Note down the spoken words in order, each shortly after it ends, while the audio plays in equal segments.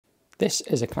This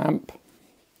is a clamp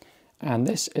and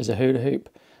this is a hula hoop,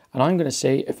 and I'm going to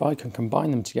see if I can combine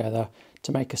them together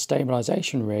to make a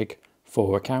stabilisation rig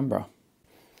for a camera.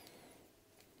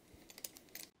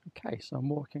 Okay, so I'm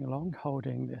walking along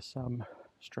holding this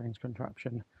strings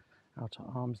contraption out at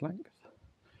arm's length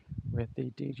with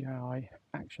the DJI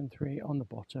Action 3 on the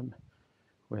bottom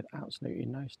with absolutely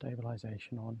no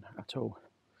stabilisation on at all.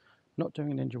 Not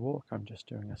doing a ninja walk, I'm just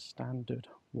doing a standard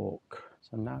walk.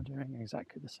 So I'm now doing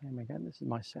exactly the same again. This is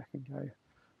my second go,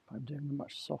 but I'm doing a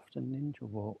much softer ninja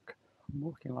walk. I'm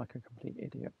walking like a complete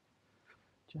idiot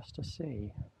just to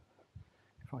see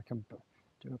if I can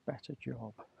do a better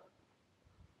job.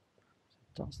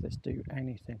 So does this do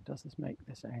anything? Does this make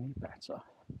this any better?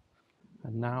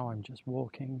 And now I'm just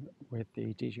walking with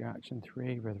the DJI Action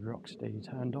 3 with Rocksteady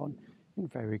turned on in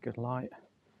very good light.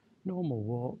 Normal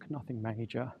walk, nothing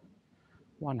major.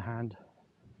 One hand.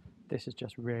 This is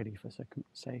just really for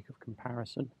sake of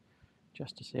comparison,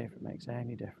 just to see if it makes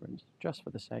any difference, just for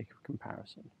the sake of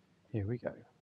comparison. Here we go.